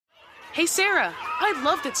Hey Sarah, I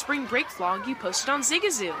love that spring break vlog you posted on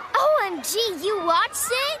Zigazoo. OMG, you watched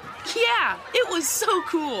it? Yeah, it was so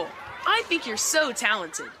cool. I think you're so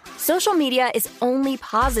talented. Social media is only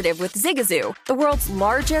positive with Zigazoo, the world's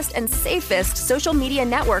largest and safest social media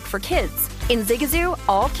network for kids. In Zigazoo,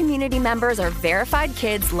 all community members are verified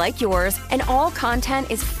kids like yours, and all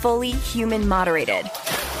content is fully human moderated.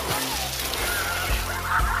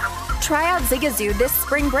 Try out Zigazoo this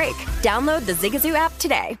spring break. Download the Zigazoo app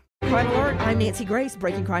today. Crime Alert, I'm Nancy Grace.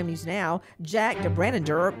 Breaking crime news now. Jack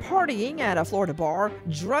DeBrannander, partying at a Florida bar,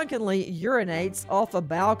 drunkenly urinates off a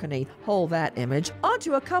balcony, hold that image,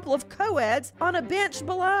 onto a couple of co-eds on a bench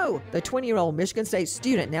below. The 20-year-old Michigan State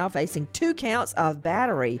student now facing 2 counts of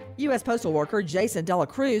battery. U.S. postal worker Jason Dela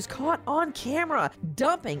Cruz caught on camera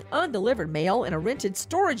dumping undelivered mail in a rented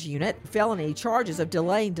storage unit. Felony charges of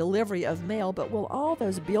delaying delivery of mail, but will all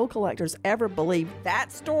those bill collectors ever believe that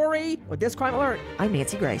story? With this Crime Alert, I'm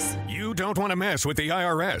Nancy Grace. You don't want to mess with the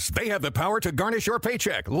IRS. They have the power to garnish your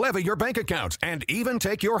paycheck, levy your bank accounts, and even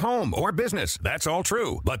take your home or business. That's all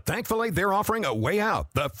true. But thankfully, they're offering a way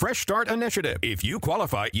out, the Fresh Start Initiative. If you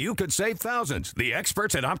qualify, you could save thousands. The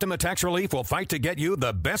experts at Optima Tax Relief will fight to get you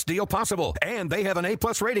the best deal possible. And they have an A+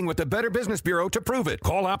 rating with the Better Business Bureau to prove it.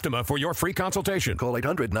 Call Optima for your free consultation. Call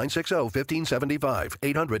 800-960-1575.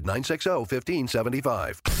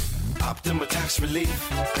 800-960-1575. Optima Tax Relief.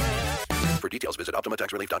 For details, visit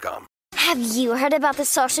OptimaTaxRelief.com. Have you heard about the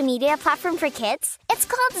social media platform for kids? It's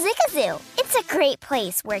called Zigazoo. It's a great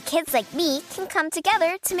place where kids like me can come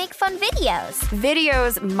together to make fun videos.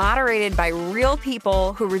 Videos moderated by real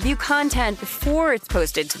people who review content before it's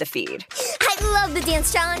posted to the feed. I love the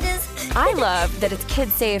dance challenges. I love that it's Kid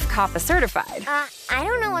Safe COPPA certified. I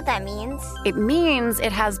don't know what that means. It means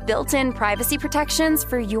it has built-in privacy protections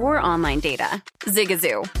for your online data.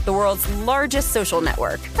 Zigazoo, the world's largest social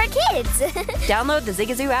network. For kids. Download the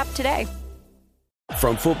Zigazoo app today.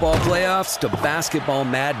 From football playoffs to basketball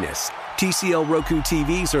madness, TCL Roku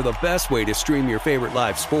TVs are the best way to stream your favorite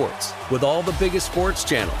live sports. With all the biggest sports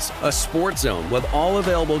channels, a sports zone with all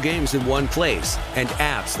available games in one place, and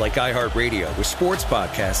apps like iHeartRadio with sports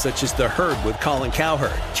podcasts such as The Herd with Colin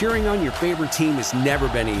Cowherd. Cheering on your favorite team has never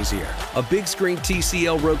been easier. A big screen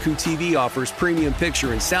TCL Roku TV offers premium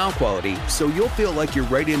picture and sound quality, so you'll feel like you're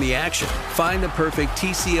right in the action. Find the perfect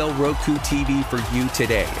TCL Roku TV for you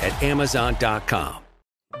today at Amazon.com.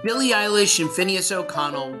 Billie Eilish and Phineas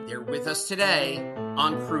O'Connell, they're with us today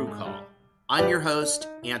on Crew Call. I'm your host,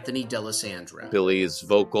 Anthony D'Alessandro. Billie's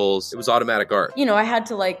vocals, it was automatic art. You know, I had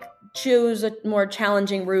to choose a more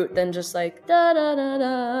challenging route than just da da da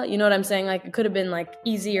da. You know what I'm saying? It could have been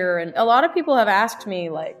easier. And a lot of people have asked me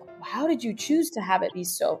how did you choose to have it be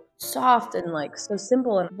so soft and so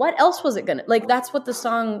simple? And what else was it gonna that's what the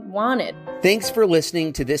song wanted. Thanks for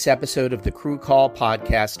listening to this episode of the Crew Call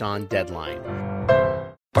podcast on Deadline.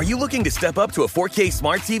 Are you looking to step up to a 4K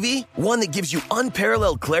smart TV? One that gives you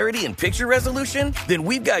unparalleled clarity and picture resolution? Then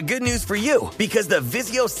we've got good news for you, because the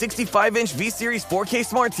Vizio 65-inch V-Series 4K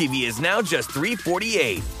smart TV is now just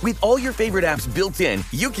 $348. With all your favorite apps built in,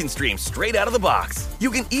 you can stream straight out of the box. You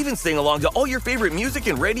can even sing along to all your favorite music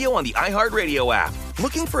and radio on the iHeartRadio app.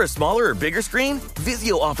 Looking for a smaller or bigger screen?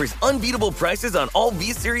 Vizio offers unbeatable prices on all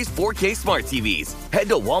V-Series 4K smart TVs. Head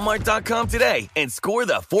to Walmart.com today and score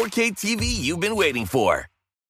the 4K TV you've been waiting for.